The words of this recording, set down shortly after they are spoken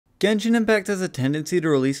Genshin Impact has a tendency to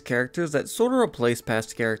release characters that sort of replace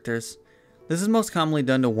past characters. This is most commonly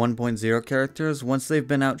done to 1.0 characters once they've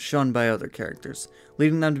been outshone by other characters,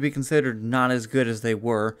 leading them to be considered not as good as they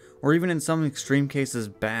were, or even in some extreme cases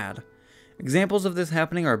bad. Examples of this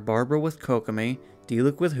happening are Barbara with Kokomi,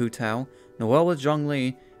 Diluc with Hu Tao, Noelle with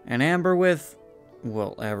Zhongli, and Amber with,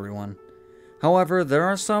 well, everyone. However, there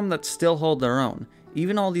are some that still hold their own,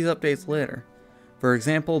 even all these updates later. For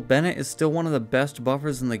example, Bennett is still one of the best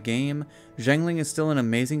buffers in the game, Xiangling is still an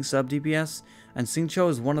amazing sub DPS, and Xingqiu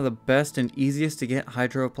is one of the best and easiest to get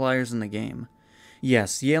hydro appliers in the game.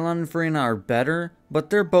 Yes, Yelan and Furina are better,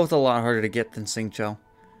 but they're both a lot harder to get than Xingqiu.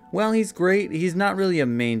 While he's great, he's not really a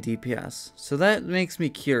main DPS, so that makes me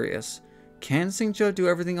curious. Can Xingqiu do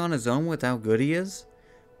everything on his own with how good he is?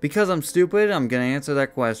 Because I'm stupid, I'm gonna answer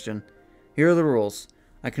that question. Here are the rules.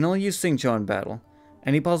 I can only use Xingqiu in battle.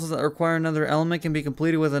 Any puzzles that require another element can be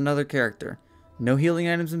completed with another character. No healing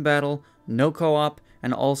items in battle, no co-op,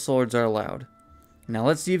 and all swords are allowed. Now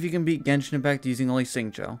let's see if you can beat Genshin Impact using only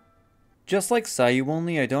Xingqiu. Just like Sayu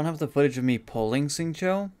only, I don't have the footage of me pulling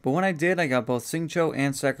Xingqiu, but when I did, I got both Xingqiu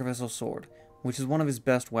and Sacrificial Sword, which is one of his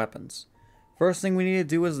best weapons. First thing we need to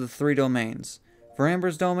do is the 3 domains. For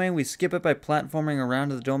Amber's domain, we skip it by platforming around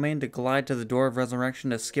the domain to glide to the Door of Resurrection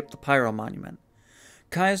to skip the Pyro Monument.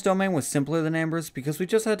 Kaya's domain was simpler than Amber's because we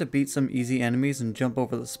just had to beat some easy enemies and jump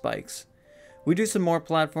over the spikes. We do some more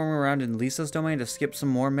platforming around in Lisa's domain to skip some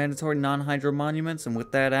more mandatory non-hydro monuments, and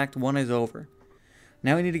with that, Act 1 is over.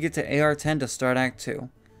 Now we need to get to AR10 to start Act 2.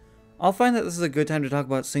 I'll find that this is a good time to talk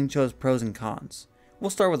about Xingqiu's pros and cons. We'll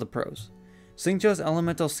start with the pros. Xingqiu's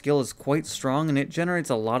elemental skill is quite strong and it generates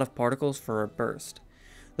a lot of particles for a burst.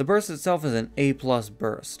 The burst itself is an A+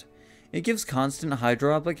 burst. It gives constant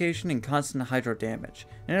hydro application and constant hydro damage,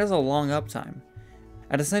 and it has a long uptime.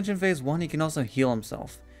 At Ascension Phase 1 he can also heal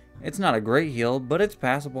himself. It's not a great heal, but it's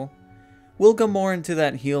passable. We'll go more into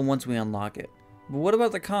that heal once we unlock it. But what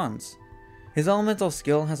about the cons? His elemental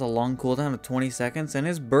skill has a long cooldown of 20 seconds, and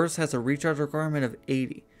his burst has a recharge requirement of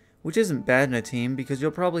 80, which isn't bad in a team because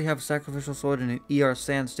you'll probably have Sacrificial Sword and an ER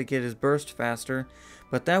Sans to get his burst faster,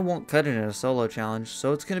 but that won't cut it in a solo challenge,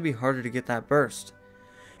 so it's going to be harder to get that burst.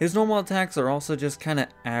 His normal attacks are also just kinda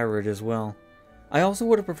average as well. I also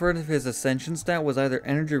would have preferred if his Ascension stat was either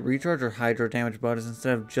energy recharge or hydro damage bonus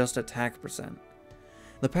instead of just attack percent.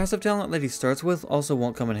 The passive talent that he starts with also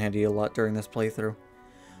won't come in handy a lot during this playthrough.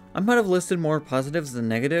 I might have listed more positives than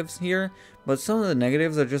negatives here, but some of the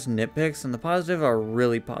negatives are just nitpicks and the positive are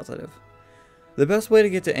really positive. The best way to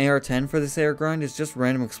get to AR10 for this air grind is just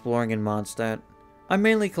random exploring in Mondstadt. I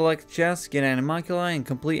mainly collect chests, get animalculi, and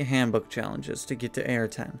complete handbook challenges to get to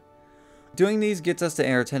AR10. Doing these gets us to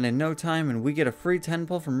AR10 in no time, and we get a free 10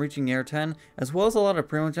 pull from reaching AR10, as well as a lot of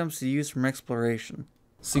primo jumps to use from exploration.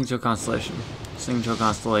 Xingqiu Constellation. Xingqiu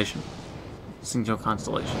Constellation. Xingqiu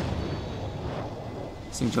Constellation.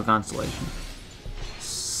 Xingqiu Constellation.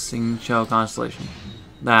 Xingqiu Constellation.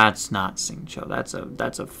 That's not Xingqiu.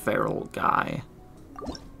 That's a feral guy.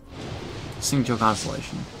 Xingqiu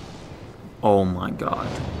Constellation. Oh my god.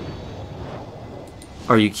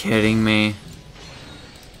 Are you kidding me?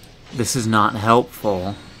 This is not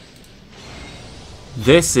helpful.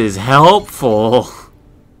 This is helpful.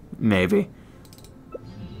 Maybe.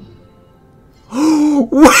 A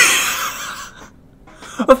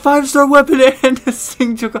 5-star weapon and a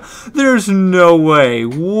Xingqiu. There's no way.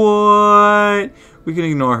 What? We can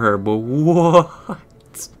ignore her, but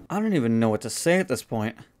what? I don't even know what to say at this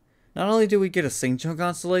point. Not only do we get a Xingqiu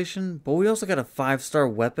Constellation, but we also got a 5-star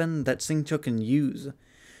weapon that Xingqiu can use.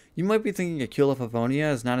 You might be thinking Aquila Favonia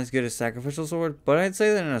is not as good as Sacrificial Sword, but I'd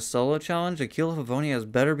say that in a solo challenge, Aquila Favonia is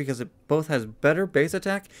better because it both has better base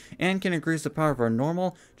attack and can increase the power of our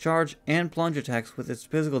normal, charge, and plunge attacks with its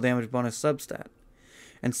physical damage bonus substat.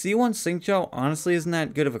 And C1 Xingqiu honestly isn't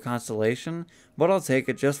that good of a constellation, but I'll take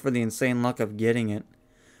it just for the insane luck of getting it.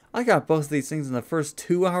 I got both of these things in the first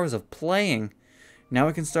 2 hours of playing. Now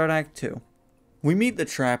we can start Act 2. We meet the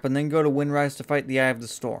trap and then go to Windrise to fight the Eye of the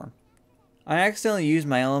Storm. I accidentally used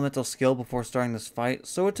my elemental skill before starting this fight,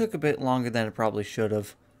 so it took a bit longer than it probably should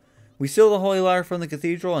have. We steal the Holy Lyre from the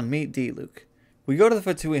cathedral and meet Diluc. We go to the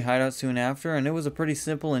Fatui hideout soon after, and it was a pretty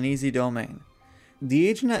simple and easy domain. The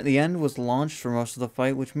agent at the end was launched for most of the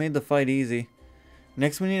fight, which made the fight easy.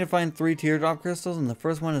 Next we need to find 3 teardrop crystals, and the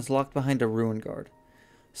first one is locked behind a ruin guard.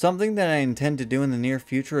 Something that I intend to do in the near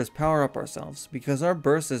future is power up ourselves, because our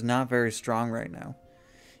burst is not very strong right now.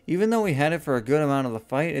 Even though we had it for a good amount of the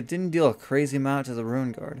fight, it didn't deal a crazy amount to the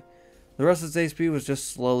ruin guard. The rest of its HP was just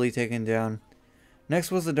slowly taken down. Next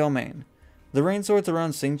was the domain. The rain swords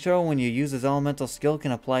around Xingqiu, when you use his elemental skill,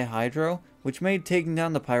 can apply hydro, which made taking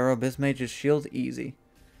down the Pyro Abyss Mage's shield easy.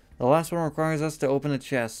 The last one requires us to open a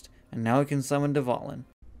chest, and now we can summon Dvalin.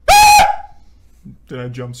 Did I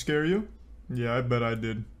jump scare you? Yeah, I bet I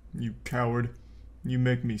did. You coward. You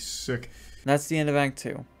make me sick. That's the end of Act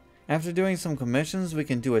 2. After doing some commissions, we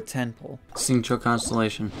can do a 10 pull. Xingqiu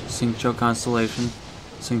Constellation, Xingqiu Constellation,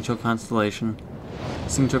 Xingqiu Constellation,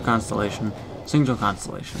 Xingqiu Constellation, Xingqiu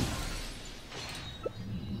Constellation.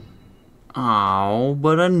 Oh,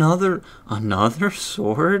 but another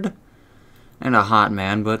sword? And a hot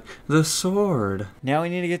man, but the sword. Now we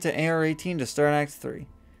need to get to AR-18 to start Act 3.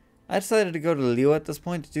 I decided to go to Liyue at this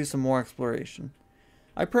point to do some more exploration.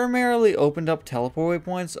 I primarily opened up teleport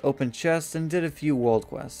waypoints, opened chests, and did a few world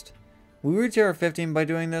quests. We reach AR-15 by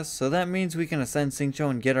doing this, so that means we can ascend Xingqiu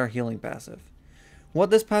and get our healing passive.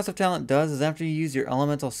 What this passive talent does is after you use your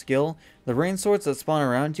elemental skill, the rain swords that spawn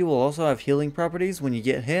around you will also have healing properties when you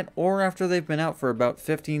get hit or after they've been out for about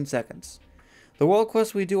 15 seconds. The world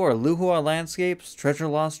quests we do are Luhua Landscapes, Treasure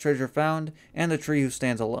Lost, Treasure Found, and The Tree Who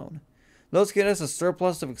Stands Alone. Those get us a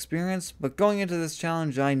surplus of experience, but going into this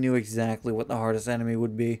challenge I knew exactly what the hardest enemy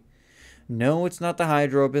would be. No, it's not the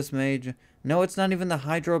Hydro Abyss Mage. No, it's not even the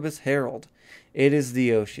Hydro Abyss Herald. It is the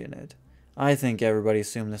Oceanid. I think everybody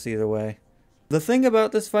assumed this either way. The thing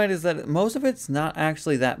about this fight is that most of it's not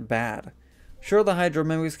actually that bad. Sure, the Hydro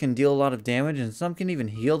Mimics can deal a lot of damage and some can even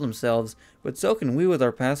heal themselves, but so can we with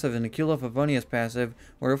our passive and Aquila Favonia's passive,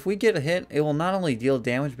 where if we get a hit, it will not only deal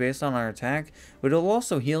damage based on our attack, but it will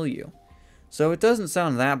also heal you. So it doesn't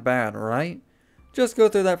sound that bad, right? Just go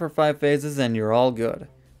through that for 5 phases and you're all good.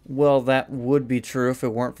 Well, that would be true if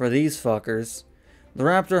it weren't for these fuckers. The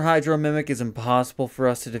Raptor Hydro Mimic is impossible for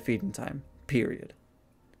us to defeat in time. Period.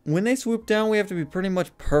 When they swoop down, we have to be pretty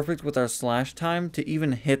much perfect with our slash time to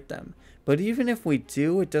even hit them. But even if we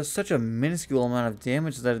do, it does such a minuscule amount of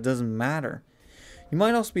damage that it doesn't matter. You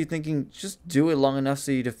might also be thinking, just do it long enough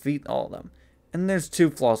so you defeat all of them. And there's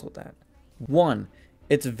 2 flaws with that. 1.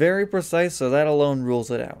 It's very precise, so that alone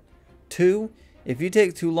rules it out. 2. If you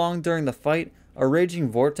take too long during the fight, a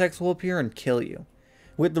raging vortex will appear and kill you.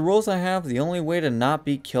 With the rules I have, the only way to not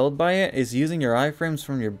be killed by it is using your iframes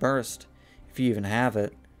from your burst, if you even have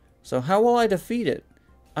it. So how will I defeat it?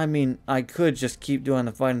 I mean, I could just keep doing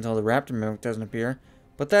the fight until the Raptor Mimic doesn't appear,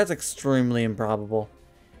 but that's extremely improbable.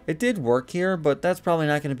 It did work here, but that's probably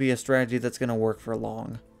not going to be a strategy that's going to work for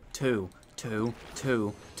long. 2.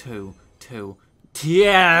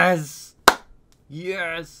 Yes!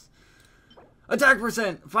 Yes! Attack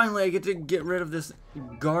percent! Finally I get to get rid of this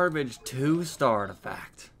garbage 2-star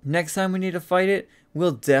artifact. Next time we need to fight it,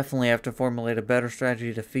 we'll definitely have to formulate a better strategy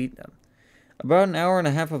to defeat them. About an hour and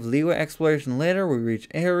a half of Liyue exploration later, we reach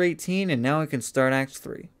AR-18 and now we can start Act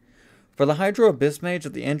 3. For the Hydro Abyss Mage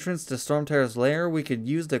at the entrance to Stormterror's lair, we could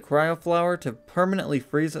use the Cryo Flower to permanently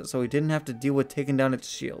freeze it so we didn't have to deal with taking down its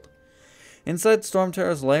shield. Inside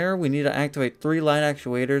Stormterror's lair, we need to activate 3 light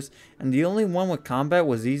actuators, and the only one with combat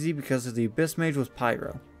was easy because the Abyss Mage was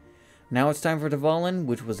Pyro. Now it's time for Dvalin,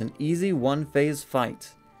 which was an easy 1-phase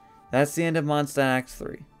fight. That's the end of Mondstadt Act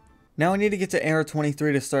 3. Now we need to get to AR-23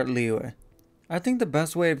 to start Liyue. I think the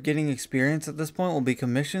best way of getting experience at this point will be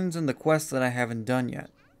commissions and the quests that I haven't done yet.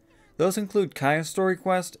 Those include Kaya's story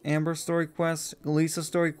quest, Amber's story quest, Lisa's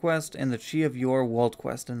story quest, and the Chi of Yor world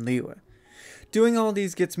quest in Liyue. Doing all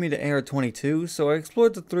these gets me to AR-22, so I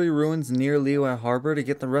explored the 3 ruins near Liyue Harbor to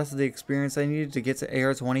get the rest of the experience I needed to get to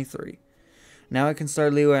AR-23. Now I can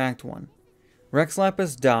start Liyue Act 1. Rex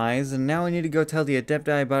Lapis dies, and now I need to go tell the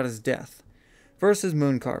Adepti about his death. First is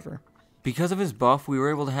Mooncarver. Because of his buff, we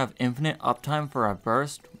were able to have infinite uptime for our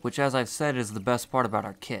burst, which as I've said is the best part about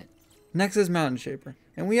our kit. Next is Mountain Shaper,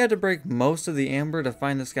 and we had to break most of the amber to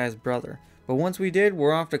find this guy's brother, but once we did,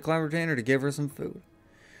 we're off to Cloud Retainer to give her some food.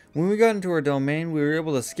 When we got into her domain, we were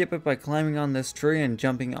able to skip it by climbing on this tree and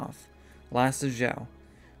jumping off. Last is Zhao.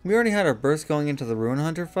 We already had our burst going into the Rune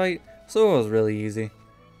Hunter fight, so it was really easy.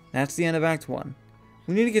 That's the end of Act 1.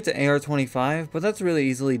 We need to get to AR-25, but that's really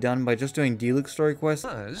easily done by just doing Diluc story quests,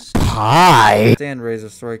 and Razor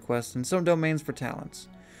story quests, and some domains for talents.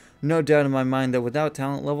 No doubt in my mind that without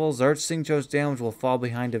talent levels, Arch Xingqiu's damage will fall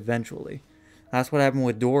behind eventually. That's what happened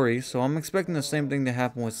with Dory, so I'm expecting the same thing to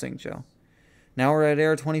happen with Xingqiu. Now we're at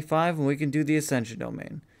AR-25 and we can do the Ascension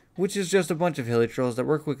domain, which is just a bunch of hilichurls that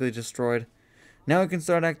were quickly destroyed. Now we can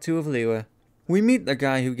start Act 2 of Liyue. We meet the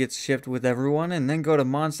guy who gets shipped with everyone and then go to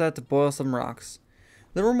Mondstadt to boil some rocks.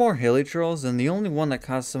 There were more hilichurls, and the only one that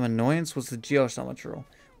caused some annoyance was the Geosummer,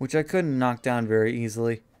 which I couldn't knock down very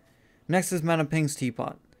easily. Next is Madame Ping's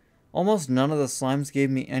teapot. Almost none of the slimes gave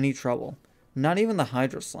me any trouble. Not even the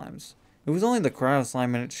Hydro slimes. It was only the Cryo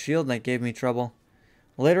slime and its shield that gave me trouble.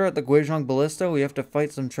 Later at the Guizhong Ballista, we have to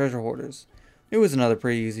fight some treasure hoarders. It was another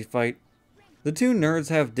pretty easy fight. The two nerds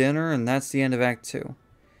have dinner, and that's the end of Act 2.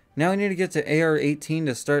 Now we need to get to AR 18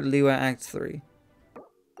 to start Liyue Act 3.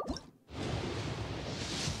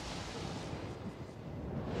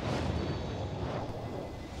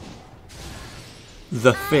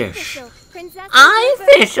 The fish.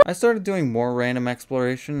 I started doing more random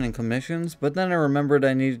exploration and commissions, but then I remembered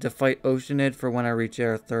I needed to fight Oceanid for when I reach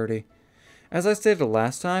AR 30. As I stated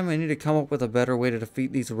last time, I need to come up with a better way to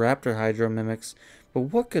defeat these raptor hydro mimics, but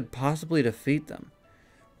what could possibly defeat them?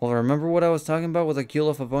 Well, remember what I was talking about with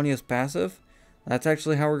Aquila Favonia's passive? That's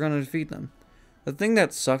actually how we're going to defeat them. The thing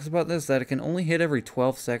that sucks about this is that it can only hit every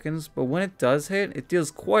 12 seconds, but when it does hit, it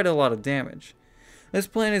deals quite a lot of damage. This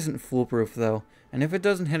plan isn't foolproof though, and if it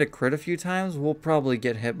doesn't hit a crit a few times, we'll probably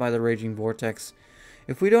get hit by the Raging Vortex.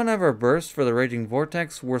 If we don't have our burst for the Raging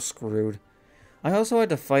Vortex, we're screwed. I also had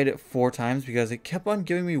to fight it 4 times because it kept on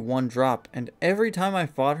giving me 1 drop, and every time I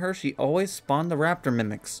fought her, she always spawned the raptor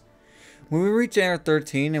mimics. When we reach AR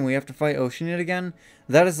 13 and we have to fight Oceanid again,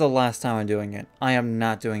 that is the last time I'm doing it. I am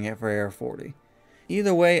not doing it for AR 40.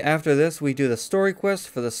 Either way, after this, we do the story quest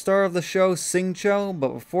for the star of the show, Xingqiu,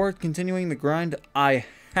 but before continuing the grind, I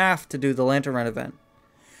have to do the Lantern Run event.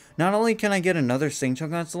 Not only can I get another Xingqiu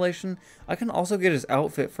constellation, I can also get his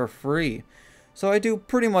outfit for free. So I do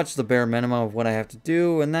pretty much the bare minimum of what I have to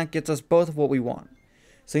do, and that gets us both of what we want.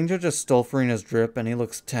 Xingqiu just stole Furina's drip, and he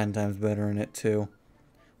looks 10 times better in it too.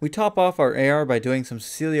 We top off our AR by doing some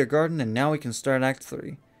Cecilia Garden, and now we can start Act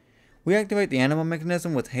 3. We activate the animal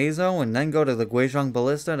mechanism with Hazo, and then go to the Guizhong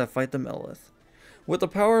Ballista to fight the Millith. With the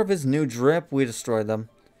power of his new drip, we destroy them.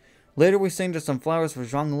 Later we sing to some flowers for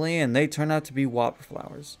Zhongli, and they turn out to be whopper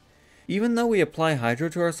flowers. Even though we apply Hydro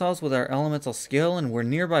to ourselves with our elemental skill and we're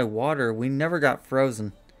nearby water, we never got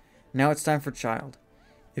frozen. Now it's time for Child.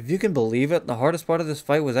 If you can believe it, the hardest part of this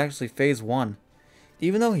fight was actually Phase 1.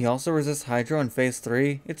 Even though he also resists Hydro in Phase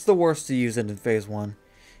 3, it's the worst to use it in Phase 1.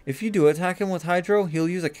 If you do attack him with Hydro, he'll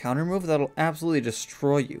use a counter move that'll absolutely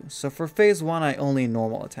destroy you, so for Phase 1 I only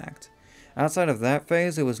normal attacked. Outside of that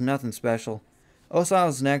phase, it was nothing special.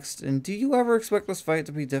 Osao's next, and do you ever expect this fight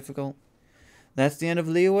to be difficult? That's the end of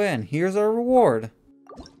Liyue, and here's our reward.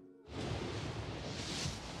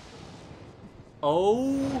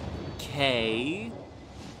 Okay.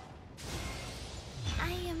 I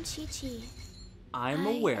am Chi-Chi. I'm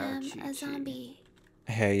aware, I am Chi-Chi. a zombie.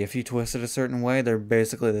 Hey, if you twist it a certain way, they're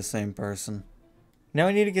basically the same person. Now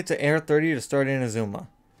we need to get to AR 30 to start Inazuma.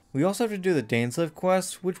 We also have to do the Dainslift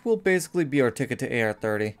quest, which will basically be our ticket to AR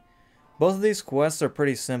 30. Both of these quests are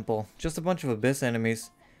pretty simple, just a bunch of Abyss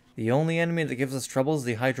enemies. The only enemy that gives us trouble is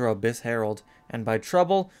the Hydro Abyss Herald, and by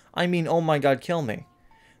trouble, I mean oh my god kill me.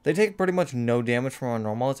 They take pretty much no damage from our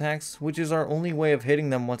normal attacks, which is our only way of hitting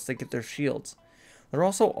them once they get their shields. They're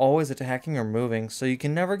also always attacking or moving, so you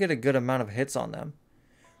can never get a good amount of hits on them.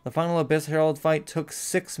 The final Abyss Herald fight took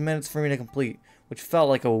 6 minutes for me to complete, which felt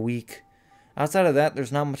like a week. Outside of that,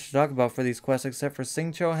 there's not much to talk about for these quests except for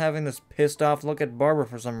Xingqiu having this pissed off look at Barbara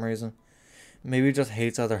for some reason. Maybe he just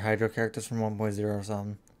hates other Hydro characters from 1.0 or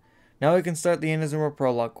something. Now we can start the Inazuma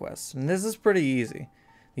Prologue quest, and this is pretty easy.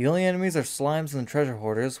 The only enemies are slimes and treasure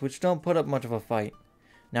hoarders, which don't put up much of a fight.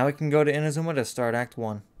 Now we can go to Inazuma to start Act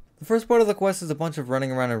 1. The first part of the quest is a bunch of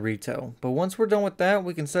running around in Rito, but once we're done with that,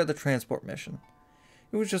 we can start the transport mission.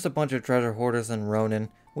 It was just a bunch of treasure hoarders and Ronin,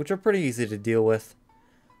 which are pretty easy to deal with.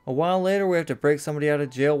 A while later, we have to break somebody out of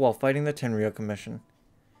jail while fighting the Tenryou Commission.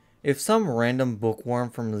 If some random bookworm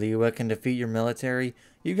from Liyue can defeat your military,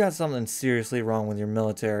 you got something seriously wrong with your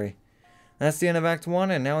military. That's the end of Act 1,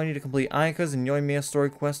 and now I need to complete Ayaka's and Yoimiya's story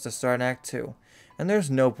quest to start Act 2. And there's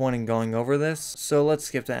no point in going over this, so let's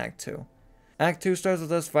skip to Act 2. Act 2 starts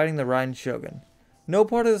with us fighting the Raiden Shogun. No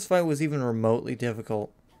part of this fight was even remotely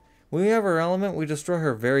difficult. When we have her element, we destroy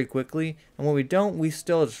her very quickly, and when we don't, we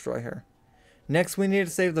still destroy her. Next, we need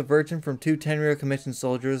to save the Virgin from 2 Tenryou Commission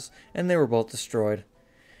soldiers, and they were both destroyed.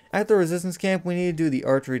 At the resistance camp, we need to do the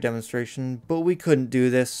archery demonstration, but we couldn't do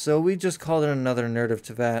this, so we just called in another nerd of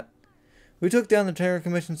Tevat. We took down the Tenryou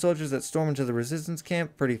Commission soldiers that stormed into the resistance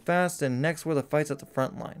camp pretty fast, and next were the fights at the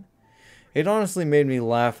front line. It honestly made me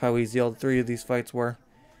laugh how easy all 3 of these fights were.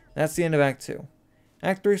 That's the end of Act 2.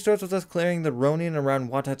 Act 3 starts with us clearing the Ronin around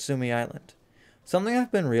Watatsumi Island. Something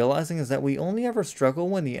I've been realizing is that we only ever struggle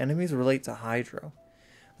when the enemies relate to Hydro.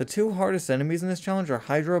 The 2 hardest enemies in this challenge are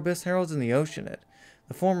Hydro Abyss Heralds and the Oceanid.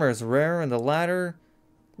 The former is rare and the latter...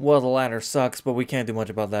 well, the latter sucks, but we can't do much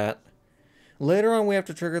about that. Later on we have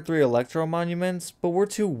to trigger 3 Electro Monuments, but we're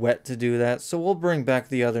too wet to do that, so we'll bring back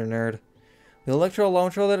the other nerd. The Electro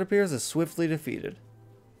Launcher that appears is swiftly defeated.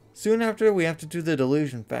 Soon after, we have to do the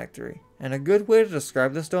Delusion Factory, and a good way to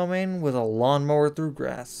describe this domain was a lawnmower through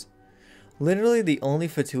grass. Literally the only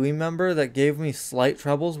Fatui member that gave me slight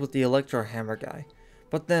troubles with the Electro Hammer guy.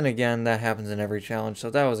 But then again, that happens in every challenge, so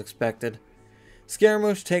that was expected.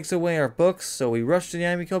 Scaramouche takes away our books, so we rush to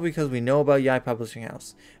Yamiko because we know about Yai Publishing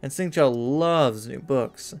House, and Xingqiu loves new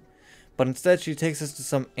books. But instead she takes us to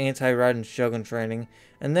some anti-Raiden Shogun training,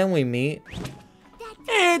 and then we meet...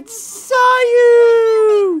 It's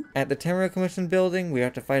Sayu! At the Tenryou Commission building, we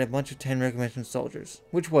have to fight a bunch of Tenryou Commission soldiers,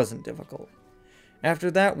 which wasn't difficult.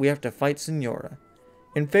 After that, we have to fight Signora.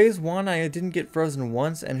 In Phase 1, I didn't get frozen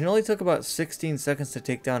once, and it only took about 16 seconds to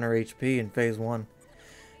take down her HP in Phase 1.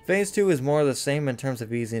 Phase 2 is more of the same in terms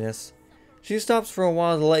of easiness. She stops for a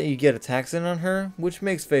while to let you get attacks in on her, which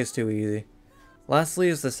makes Phase 2 easy. Lastly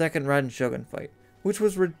is the second Raiden Shogun fight, which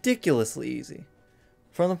was ridiculously easy.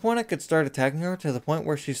 From the point I could start attacking her to the point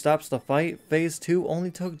where she stops the fight, Phase 2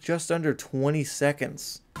 only took just under 20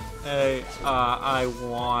 seconds. Hey, I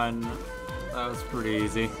won. That was pretty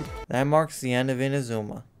easy. That marks the end of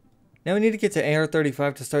Inazuma. Now we need to get to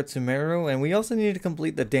AR-35 to start Sumeru, and we also need to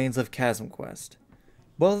complete the Danes of Chasm quest.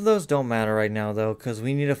 Both of those don't matter right now though, because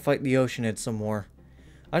we need to fight the Oceanid some more.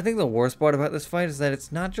 I think the worst part about this fight is that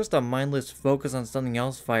it's not just a mindless focus on something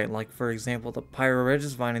else fight, like for example the Pyro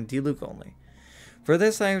Regisvine and Diluc only. For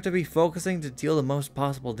this I have to be focusing to deal the most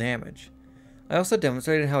possible damage. I also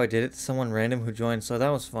demonstrated how I did it to someone random who joined, so that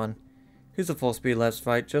was fun. Here's a full speed Labs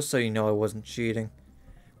fight, just so you know I wasn't cheating.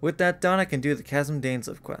 With that done, I can do the Chasm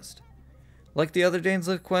Dainslift quest. Like the other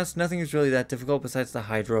Dainslift quest, nothing is really that difficult besides the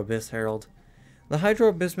Hydro Abyss Herald. The Hydro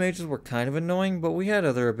Abyss mages were kind of annoying, but we had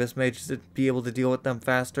other Abyss mages to be able to deal with them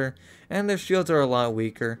faster, and their shields are a lot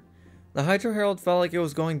weaker. The Hydro Herald felt like it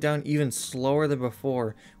was going down even slower than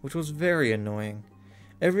before, which was very annoying.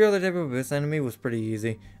 Every other type of Abyss enemy was pretty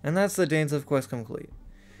easy, and that's the Dainslift quest complete.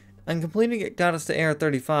 And completing it got us to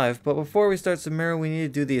AR-35, but before we start Sumeru we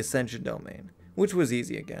need to do the Ascension domain, which was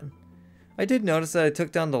easy again. I did notice that I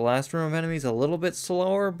took down the last room of enemies a little bit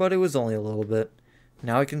slower, but it was only a little bit.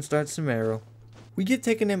 Now I can start Sumeru. We get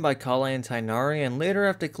taken in by Kale and Tainari, and later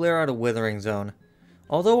have to clear out a Withering Zone.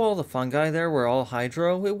 Although all the fungi there were all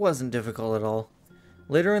Hydro, it wasn't difficult at all.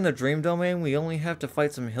 Later in the Dream Domain, we only have to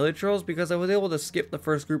fight some Hilichurls because I was able to skip the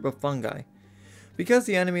first group of fungi. Because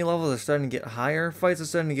the enemy levels are starting to get higher, fights are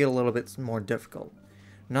starting to get a little bit more difficult.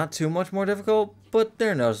 Not too much more difficult, but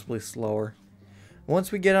they're noticeably slower.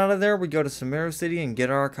 Once we get out of there, we go to Sumeru City and get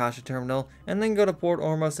our Akasha Terminal, and then go to Port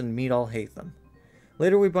Ormos and meet all Hatham.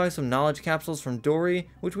 Later we buy some knowledge capsules from Dori,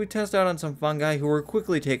 which we test out on some fungi who were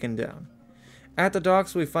quickly taken down. At the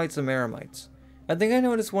docks we fight some Eremites. I think I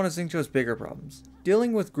noticed one of Xingqiu's bigger problems,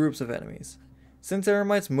 dealing with groups of enemies. Since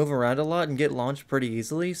Eremites move around a lot and get launched pretty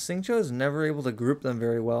easily, Xingqiu is never able to group them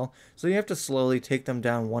very well, so you have to slowly take them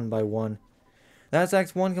down one by one. That's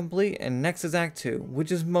Act 1 complete, and next is Act 2,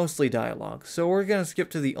 which is mostly dialogue, so we're going to skip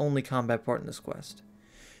to the only combat part in this quest.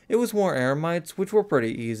 It was more Eremites, which were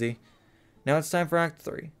pretty easy. Now it's time for Act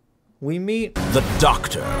 3. We meet the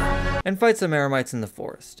Doctor and fight some Eremites in the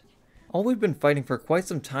forest. All we've been fighting for quite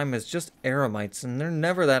some time is just Eremites, and they're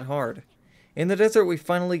never that hard. In the desert we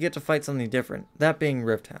finally get to fight something different, that being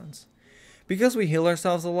Rift Hounds. Because we heal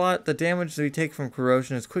ourselves a lot, the damage that we take from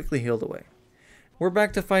corrosion is quickly healed away. We're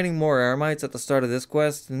back to fighting more Eremites at the start of this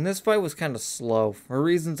quest, and this fight was kinda slow, for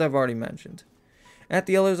reasons I've already mentioned. At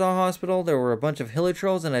the Ellerzal Hospital, there were a bunch of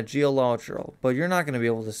Hilichurls and a Geological, but you're not going to be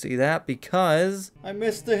able to see that because... I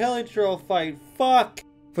missed the Hilichurl fight, fuck!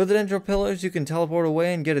 For the Dendro Pillars, you can teleport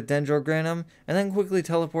away and get a Dendrogranum, and then quickly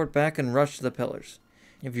teleport back and rush to the pillars.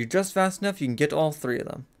 If you're just fast enough, you can get to all three of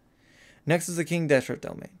them. Next is the King Deshret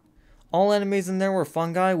domain. All enemies in there were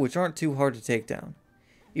fungi, which aren't too hard to take down.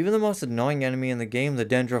 Even the most annoying enemy in the game, the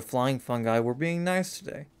Dendro Flying Fungi, were being nice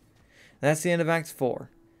today. That's the end of Act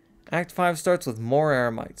 4. Act 5 starts with more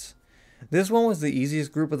Eremites. This one was the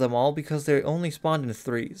easiest group of them all because they only spawned in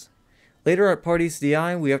threes. Later at Part East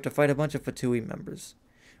DI, we have to fight a bunch of Fatui members.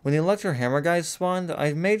 When the Electro Hammer guys spawned,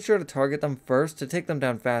 I made sure to target them first to take them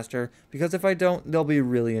down faster, because if I don't, they'll be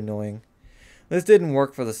really annoying. This didn't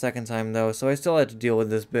work for the second time though, so I still had to deal with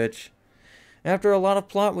this bitch. After a lot of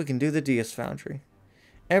plot, we can do the Deus Foundry.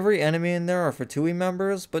 Every enemy in there are Fatui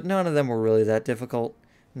members, but none of them were really that difficult.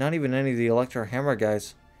 Not even any of the Electro Hammer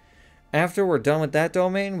guys. After we're done with that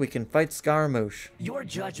domain, we can fight Scaramouche. Your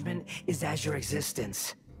judgment is as your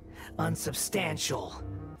existence. Unsubstantial.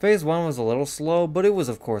 Phase 1 was a little slow, but it was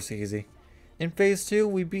of course easy. In Phase 2,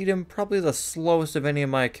 we beat him probably the slowest of any of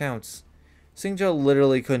my accounts. Xingqiu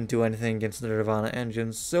literally couldn't do anything against the Nirvana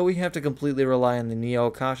engines, so we have to completely rely on the Neo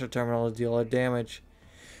Akasha terminal to deal our damage.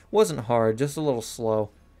 Wasn't hard, just a little slow.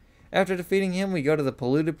 After defeating him, we go to the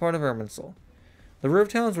polluted part of Irminsul. The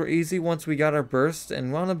Rift Hounds were easy once we got our burst,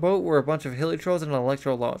 and on the boat were a bunch of Hilichurls and an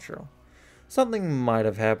Electro-Lotro. Something might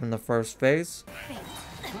have happened the first phase.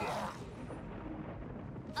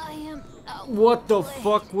 I am What the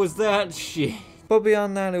fuck was that shit? But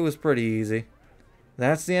beyond that, it was pretty easy.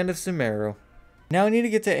 That's the end of Sumeru. Now I need to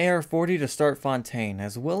get to AR40 to start Fontaine,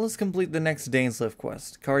 as well as complete the next Dainslift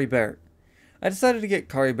quest, Kari Barrett. I decided to get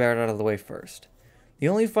Kari Barrett out of the way first. The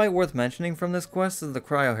only fight worth mentioning from this quest is the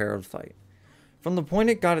Cryo Herald fight. From the point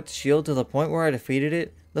it got its shield to the point where I defeated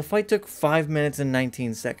it, the fight took 5 minutes and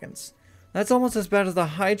 19 seconds. That's almost as bad as the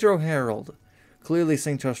Hydro Herald. Clearly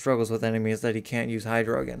Xingqiu struggles with enemies that he can't use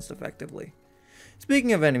Hydro against effectively.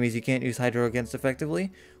 Speaking of enemies you can't use Hydro against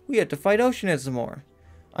effectively, we had to fight Oceanid some more.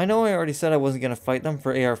 I know I already said I wasn't going to fight them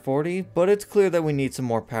for AR40, but it's clear that we need some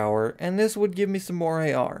more power, and this would give me some more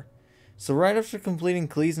AR. So right after completing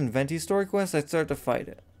Klee's and Venti's story quest, I start to fight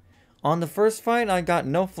it. On the first fight, I got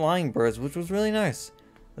no flying birds, which was really nice.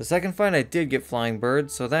 The second fight, I did get flying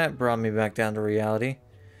birds, so that brought me back down to reality.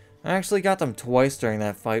 I actually got them twice during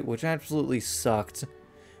that fight, which absolutely sucked.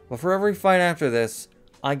 But for every fight after this,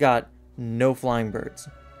 I got no flying birds.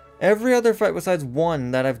 Every other fight besides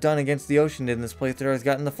one that I've done against the Oceanid in this playthrough has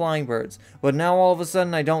gotten the flying birds, but now all of a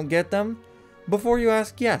sudden I don't get them? Before you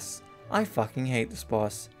ask, yes, I fucking hate this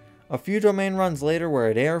boss. A few domain runs later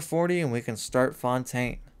we're at AR40 and we can start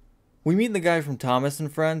Fontaine. We meet the guy from Thomas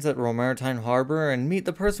and Friends at Romaritime Harbor and meet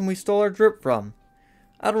the person we stole our drip from.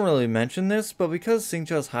 I don't really mention this, but because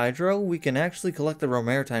Xingqiu's Hydro, we can actually collect the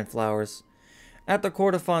Romaritime flowers. At the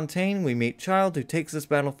court of Fontaine, we meet Child who takes this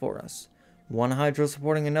battle for us. One Hydro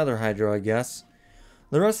supporting another Hydro, I guess.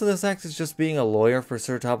 The rest of this act is just being a lawyer for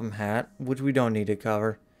Sir Topham Hatt, which we don't need to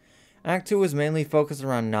cover. Act 2 is mainly focused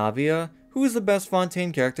around Navia, who is the best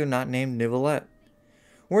Fontaine character not named Nivelette.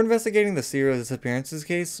 We're investigating the serial disappearances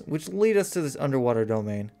case, which lead us to this underwater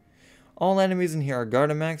domain. All enemies in here are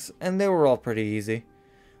Gardamex, and they were all pretty easy.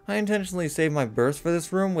 I intentionally saved my burst for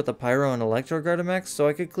this room with the Pyro and Electro Gardamex so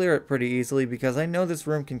I could clear it pretty easily because I know this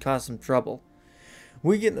room can cause some trouble.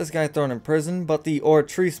 We get this guy thrown in prison, but the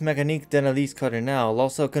Oratrice Mécanique d'Analyse Cardinal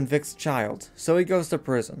also convicts Child, so he goes to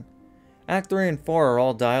prison. Act 3 and 4 are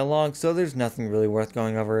all dialogue, so there's nothing really worth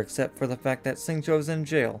going over except for the fact that Xingqiu's in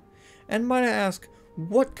jail. And might I ask,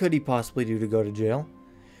 what could he possibly do to go to jail?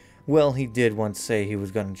 Well, he did once say he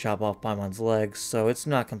was going to chop off Paimon's legs, so it's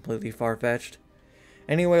not completely far-fetched.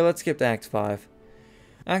 Anyway, let's skip to Act 5.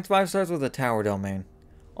 Act 5 starts with the tower domain.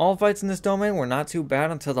 All fights in this domain were not too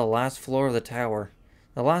bad until the last floor of the tower.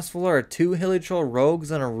 The last floor are 2 Hilichurl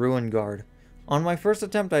rogues and a ruin guard. On my first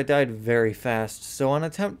attempt I died very fast, so on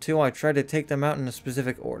attempt 2 I tried to take them out in a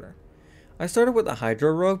specific order. I started with the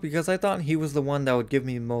Hydro rogue because I thought he was the one that would give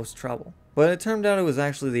me the most trouble. But it turned out it was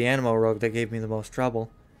actually the Animo rogue that gave me the most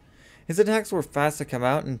trouble. His attacks were fast to come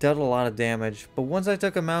out and dealt a lot of damage, but once I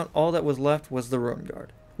took him out all that was left was the ruin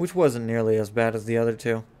guard, which wasn't nearly as bad as the other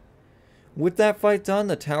 2. With that fight done,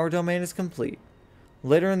 the tower domain is complete.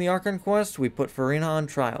 Later in the Archon quest, we put Furina on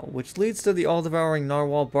trial, which leads to the all-devouring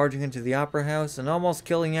Narwhal barging into the Opera House and almost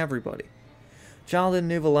killing everybody. Child and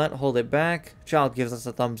Nivelette hold it back, Child gives us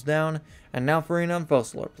a thumbs down, and now Furina and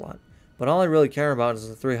Fossil are plot. But all I really care about is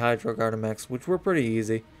the 3 Hydro Gardamex, which were pretty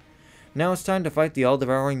easy. Now it's time to fight the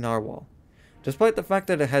all-devouring Narwhal. Despite the fact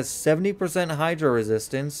that it has 70% Hydro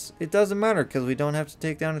resistance, it doesn't matter because we don't have to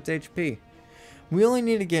take down its HP. We only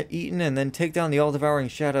need to get eaten and then take down the all-devouring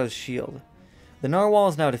Shadow's shield. The Narwhal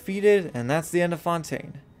is now defeated, and that's the end of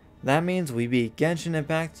Fontaine. That means we beat Genshin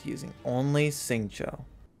Impact using only Xingqiu.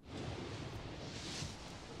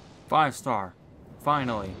 5-star.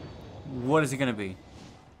 Finally. What is it gonna be?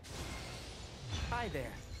 Hi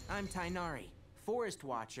there, I'm Tainari, Forest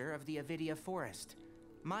Watcher of the Avidia Forest.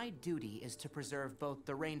 My duty is to preserve both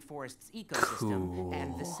the rainforest's ecosystem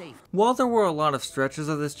and the safe. While there were a lot of stretches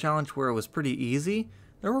of this challenge where it was pretty easy,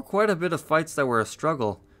 there were quite a bit of fights that were a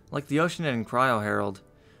struggle, like the Oceanid and Cryo Herald.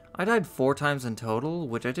 I died 4 times in total,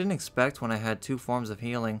 which I didn't expect when I had 2 forms of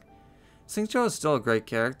healing. Xingqiu is still a great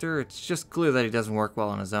character, it's just clear that he doesn't work well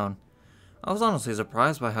on his own. I was honestly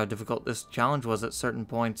surprised by how difficult this challenge was at certain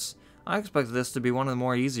points. I expected this to be one of the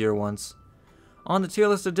more easier ones. On the tier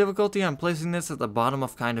list of difficulty, I'm placing this at the bottom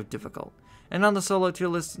of kind of difficult, and on the solo tier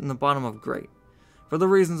list in the bottom of great, for the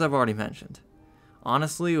reasons I've already mentioned.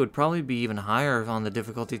 Honestly, it would probably be even higher on the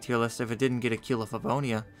difficulty tier list if it didn't get a Kill of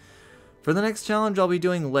Favonia. For the next challenge, I'll be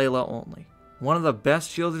doing Layla only. One of the best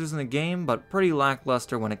shielders in the game, but pretty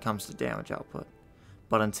lackluster when it comes to damage output.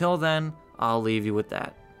 But until then, I'll leave you with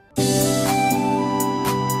that.